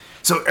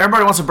So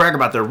everybody wants to brag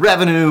about their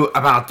revenue,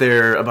 about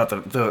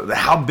the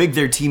how big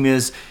their team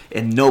is,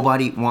 and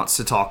nobody wants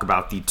to talk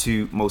about the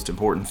two most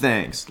important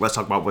things. Let's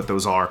talk about what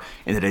those are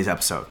in today's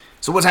episode.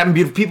 So what's happening,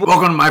 beautiful people?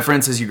 Welcome to My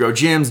Friends As You Grow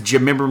Gyms,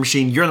 Gym Member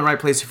Machine. You're in the right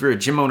place if you're a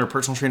gym owner,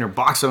 personal trainer,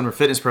 box owner,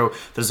 fitness pro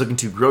that is looking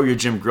to grow your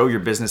gym, grow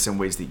your business in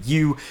ways that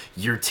you,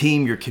 your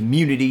team, your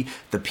community,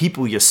 the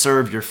people you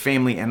serve, your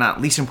family, and not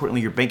least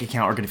importantly, your bank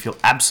account are going to feel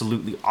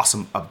absolutely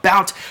awesome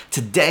about.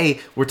 Today,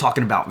 we're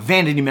talking about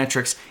vanity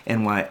metrics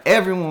and why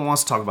everyone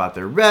wants to talk about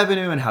their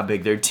revenue and how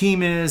big their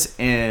team is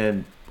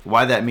and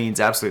why that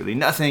means absolutely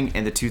nothing,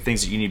 and the two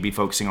things that you need to be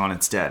focusing on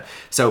instead.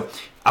 So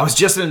I was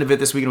just at an event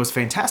this week, and it was a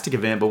fantastic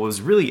event, but what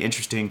was really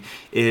interesting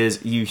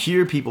is you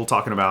hear people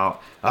talking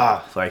about,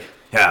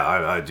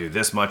 I do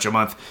this much a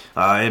month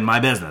in my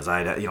business.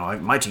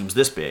 My team's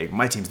this big,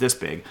 my team's this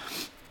big.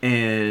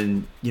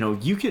 And,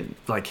 you can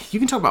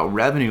talk about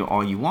revenue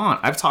all you want.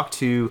 I've talked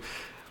to,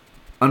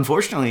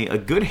 unfortunately, a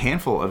good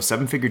handful of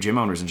seven-figure gym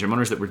owners and gym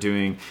owners that were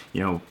doing,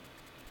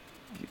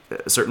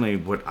 certainly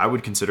what I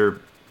would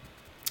consider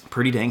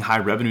pretty dang high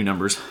revenue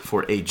numbers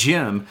for a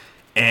gym,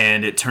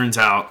 and it turns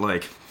out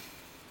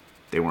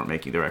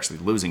they're actually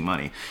losing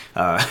money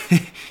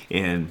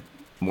in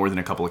more than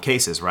a couple of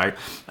cases, right?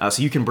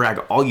 So you can brag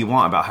all you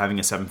want about having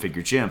a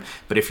seven-figure gym,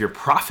 but if your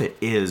profit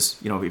is,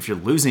 if you're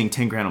losing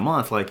 10 grand a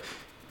month,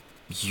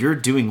 you're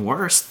doing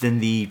worse than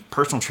the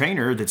personal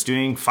trainer that's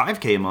doing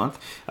 5K a month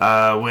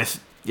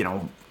with,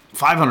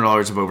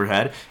 $500 of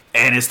overhead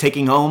and is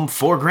taking home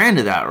 $4 grand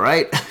of that,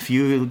 right? If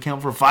you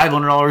account for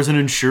 $500 in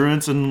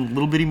insurance and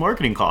little bitty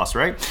marketing costs,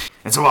 right?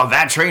 And so while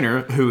that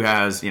trainer who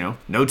has,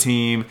 no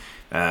team,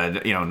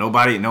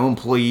 nobody, no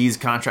employees,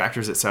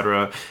 contractors,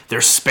 etc., their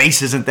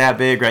space isn't that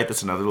big, right?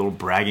 That's another little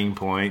bragging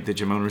point that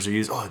gym owners are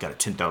using. Oh, I got a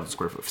 10,000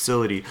 square foot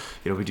facility.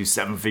 We do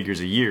 7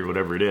 figures a year,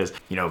 whatever it is.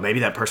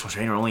 Maybe that personal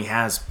trainer only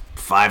has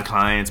 5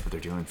 clients, but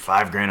they're doing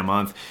 $5 grand a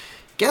month.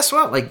 Guess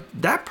what?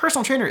 That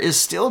personal trainer is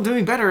still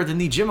doing better than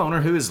the gym owner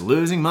who is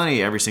losing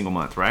money every single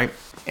month, right?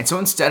 And so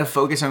instead of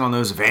focusing on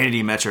those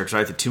vanity metrics,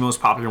 right, the two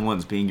most popular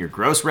ones being your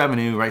gross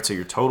revenue, right, so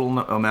your total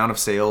amount of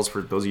sales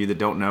for those of you that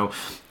don't know,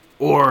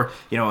 or,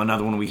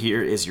 another one we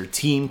hear is your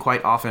team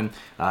quite often.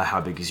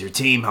 How big is your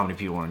team? How many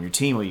people are on your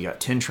team? Well, you got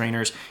 10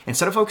 trainers.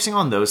 Instead of focusing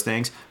on those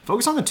things,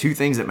 focus on the two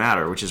things that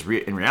matter, which is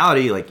in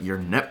reality, your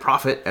net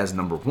profit as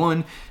number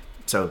one.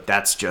 So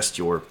that's just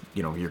your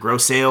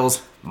gross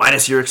sales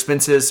minus your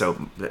expenses.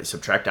 So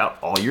subtract out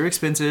all your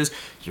expenses,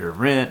 your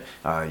rent,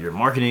 your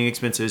marketing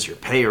expenses, your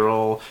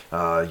payroll,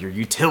 your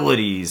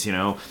utilities,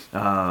 your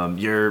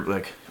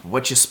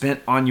what you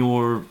spent on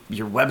your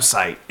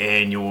website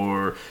and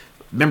your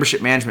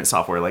membership management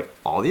software,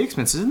 all the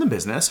expenses in the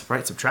business,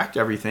 right? Subtract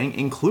everything,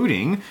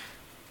 including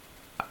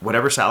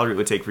whatever salary it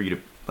would take for you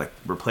to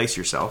replace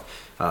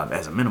yourself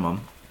as a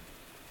minimum.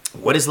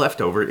 What is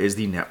left over is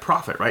the net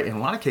profit, right? In a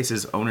lot of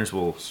cases, owners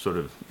will sort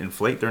of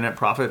inflate their net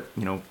profit,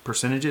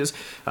 percentages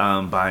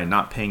by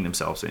not paying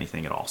themselves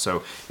anything at all.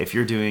 So if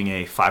you're doing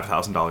a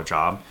 $5,000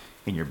 job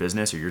in your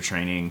business, or you're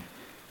training,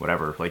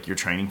 whatever, you're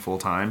training full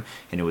time,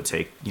 and it would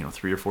take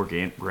 $3 or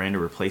 $4 grand to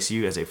replace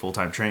you as a full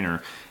time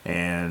trainer,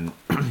 and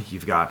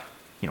you've got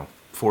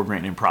 $4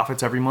 grand in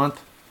profits every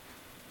month,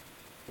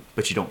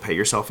 but you don't pay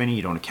yourself any,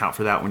 you don't account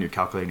for that when you're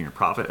calculating your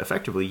profit.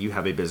 Effectively, you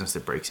have a business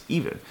that breaks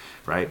even,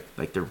 right?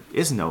 There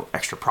is no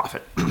extra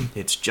profit.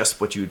 It's just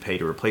what you would pay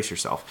to replace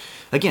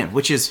yourself. Again,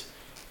 which is,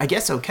 I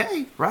guess,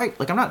 okay, right?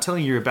 I'm not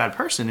telling you you're a bad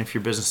person if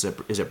your business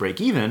is at break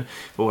even,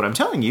 but what I'm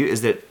telling you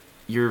is that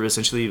you're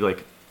essentially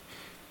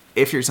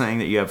if you're saying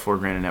that you have $4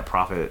 grand in net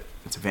profit,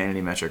 it's a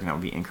vanity metric, and that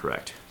would be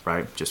incorrect,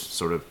 right? Just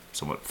sort of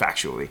somewhat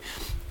factually.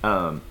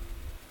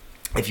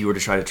 If you were to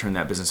try to turn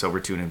that business over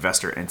to an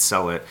investor and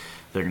sell it,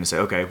 they're going to say,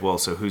 okay, well,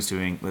 so who's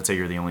doing, let's say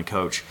you're the only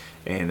coach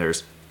and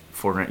there's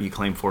 $4 grand, you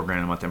claim $4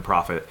 grand a month in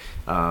profit,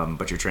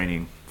 but you're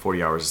training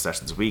 40 hours of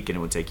sessions a week and it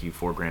would take you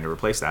 $4 grand to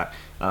replace that.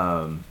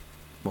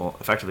 Well,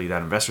 effectively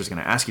that investor is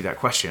going to ask you that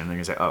question and they're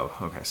going to say, oh,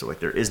 okay, so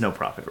there is no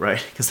profit,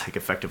 right? Because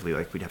effectively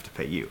we'd have to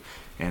pay you.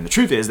 And the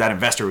truth is that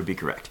investor would be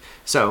correct.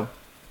 So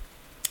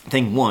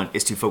thing one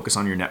is to focus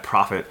on your net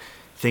profit.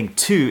 Thing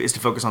two is to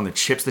focus on the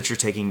chips that you're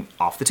taking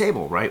off the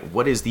table, right?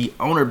 What is the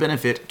owner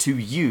benefit to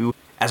you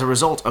as a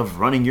result of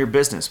running your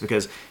business?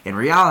 Because in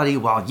reality,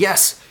 while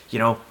yes,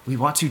 we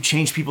want to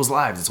change people's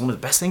lives, it's one of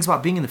the best things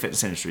about being in the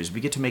fitness industry is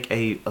we get to make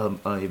a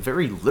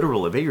very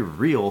literal, a very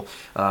real,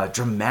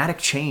 dramatic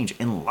change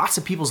in lots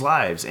of people's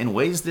lives in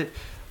ways that,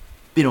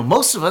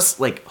 most of us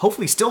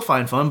hopefully still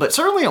find fun, but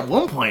certainly at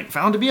one point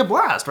found to be a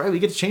blast, right? We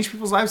get to change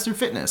people's lives through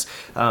fitness.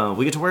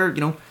 We get to wear,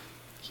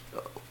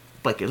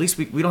 at least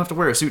we don't have to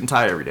wear a suit and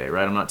tie every day,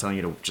 right? I'm not telling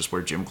you to just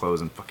wear gym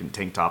clothes and fucking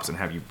tank tops and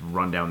have you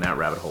run down that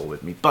rabbit hole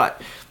with me,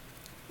 but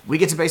we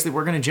get to basically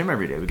work in a gym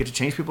every day. We get to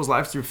change people's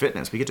lives through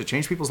fitness. We get to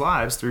change people's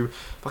lives through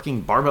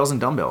fucking barbells and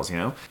dumbbells,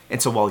 And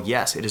so while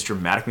yes, it is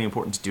dramatically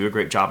important to do a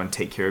great job and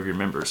take care of your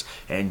members,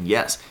 and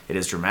yes, it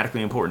is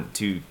dramatically important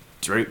to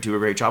do a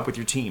great job with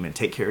your team and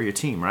take care of your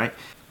team, right?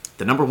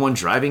 The number one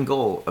driving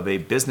goal of a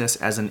business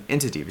as an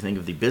entity, if you think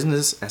of the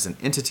business as an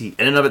entity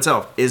in and of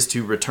itself, is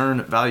to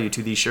return value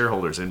to these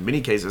shareholders. In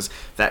many cases,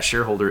 that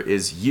shareholder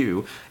is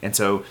you. And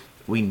so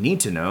we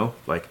need to know,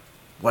 like,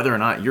 whether or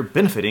not you're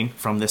benefiting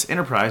from this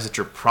enterprise that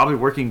you're probably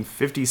working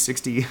 50,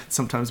 60,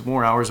 sometimes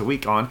more hours a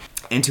week on,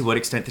 and to what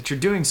extent that you're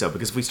doing so.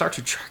 Because if we start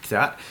to track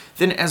that,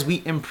 then as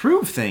we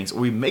improve things or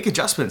we make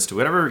adjustments to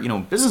whatever,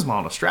 business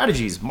model,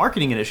 strategies,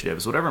 marketing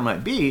initiatives, whatever it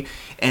might be,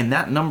 and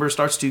that number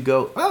starts to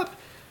go up,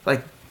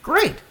 like,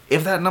 great.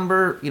 If that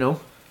number,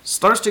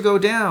 starts to go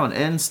down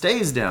and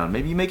stays down,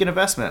 maybe you make an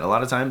investment. A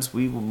lot of times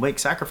we will make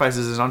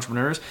sacrifices as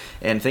entrepreneurs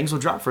and things will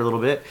drop for a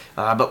little bit,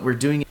 but we're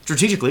doing it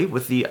strategically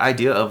with the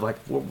idea of like,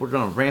 we're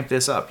going to ramp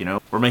this up.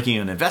 We're making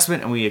an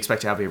investment and we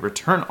expect to have a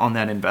return on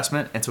that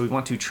investment. And so we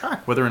want to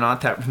track whether or not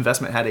that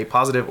investment had a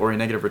positive or a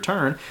negative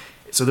return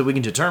so that we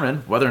can determine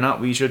whether or not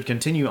we should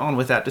continue on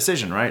with that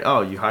decision, right? Oh,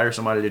 you hire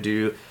somebody to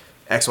do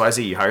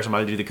XYZ, you hire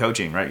somebody to do the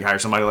coaching, right? You hire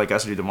somebody like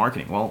us to do the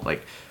marketing. Well,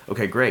 like,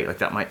 okay, great. Like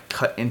that might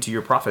cut into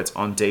your profits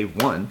on day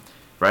one,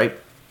 right?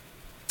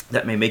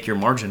 That may make your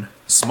margin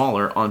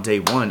smaller on day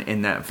one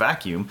in that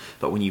vacuum.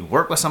 But when you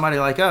work with somebody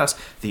like us,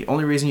 the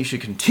only reason you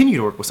should continue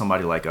to work with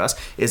somebody like us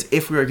is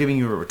if we are giving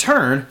you a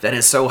return that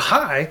is so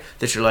high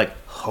that you're like,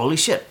 holy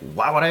shit,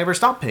 why would I ever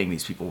stop paying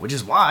these people? Which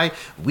is why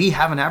we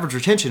have an average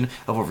retention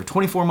of over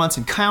 24 months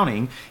and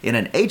counting in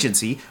an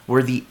agency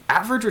where the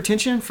average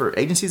retention for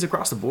agencies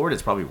across the board,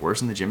 it's probably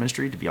worse in the gym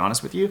industry, to be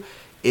honest with you,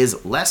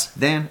 is less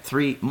than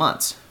 3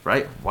 months,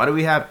 right? Why do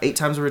we have 8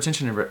 times the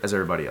retention as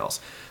everybody else?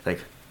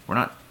 Like, we're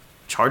not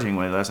charging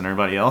way less than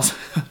everybody else.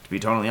 To be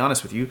totally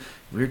honest with you,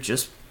 we're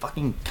just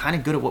fucking kind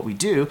of good at what we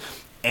do.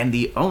 And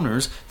the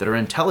owners that are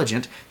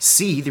intelligent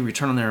see the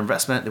return on their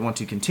investment. They want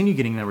to continue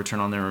getting that return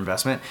on their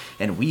investment.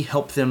 And we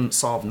help them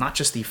solve not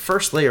just the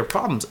first layer of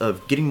problems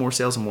of getting more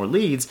sales and more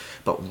leads,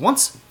 but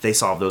once they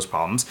solve those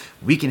problems,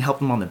 we can help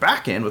them on the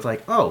back end with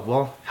like, oh,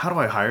 well, how do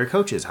I hire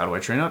coaches? How do I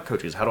train up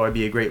coaches? How do I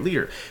be a great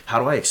leader? How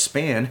do I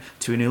expand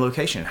to a new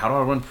location? How do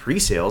I run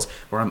pre-sales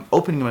where I'm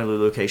opening my new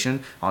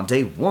location on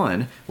day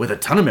one with a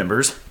ton of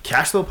members,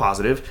 cash flow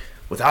positive,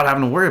 without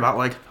having to worry about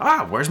like,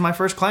 where's my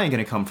first client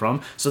going to come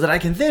from, so that I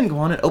can then go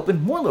on and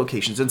open more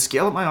locations and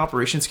scale up my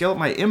operation, scale up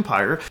my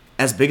empire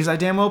as big as I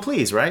damn well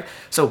please, right?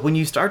 So when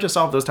you start to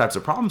solve those types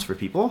of problems for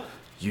people,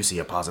 you see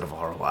a positive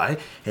ROI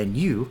and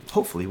you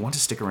hopefully want to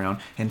stick around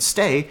and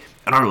stay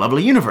in our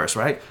lovely universe,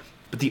 right?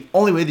 But the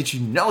only way that you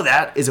know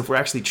that is if we're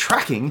actually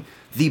tracking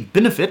the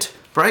benefit,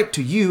 right,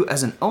 to you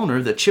as an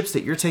owner, the chips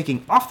that you're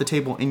taking off the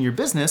table in your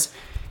business,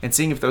 and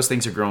seeing if those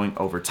things are growing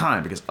over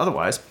time. Because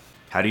otherwise,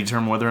 how do you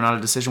determine whether or not a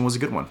decision was a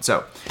good one?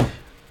 So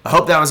I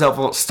hope that was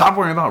helpful. Stop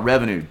worrying about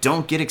revenue.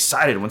 Don't get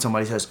excited when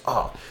somebody says,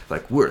 oh,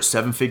 like we're a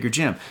 7-figure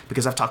gym,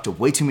 because I've talked to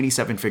way too many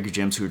 7-figure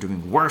gyms who are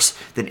doing worse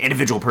than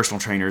individual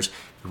personal trainers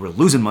who are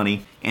losing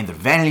money, and the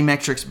vanity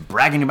metrics,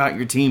 bragging about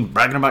your team,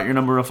 bragging about your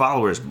number of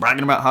followers,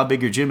 bragging about how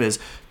big your gym is,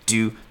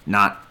 do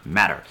not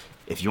matter.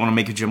 If you want to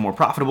make your gym more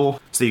profitable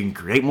so you can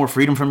create more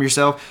freedom from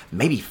yourself,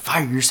 maybe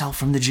fire yourself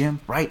from the gym,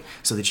 right?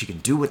 So that you can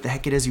do what the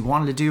heck it is you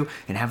wanted to do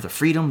and have the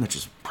freedom, which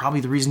is probably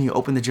the reason you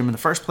opened the gym in the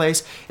first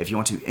place. If you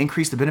want to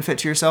increase the benefit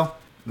to yourself,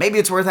 maybe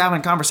it's worth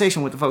having a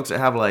conversation with the folks that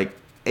have like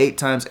 8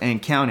 times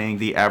and counting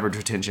the average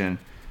retention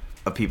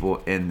of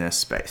people in this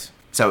space.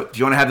 So if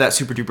you want to have that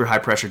super duper high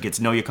pressure get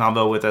to know you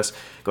combo with us,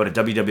 go to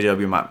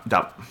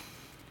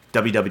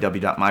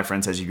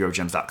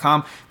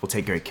www.myfriendsasyougrowgyms.com. We'll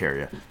take great care of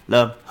you.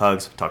 Love,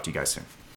 hugs, talk to you guys soon.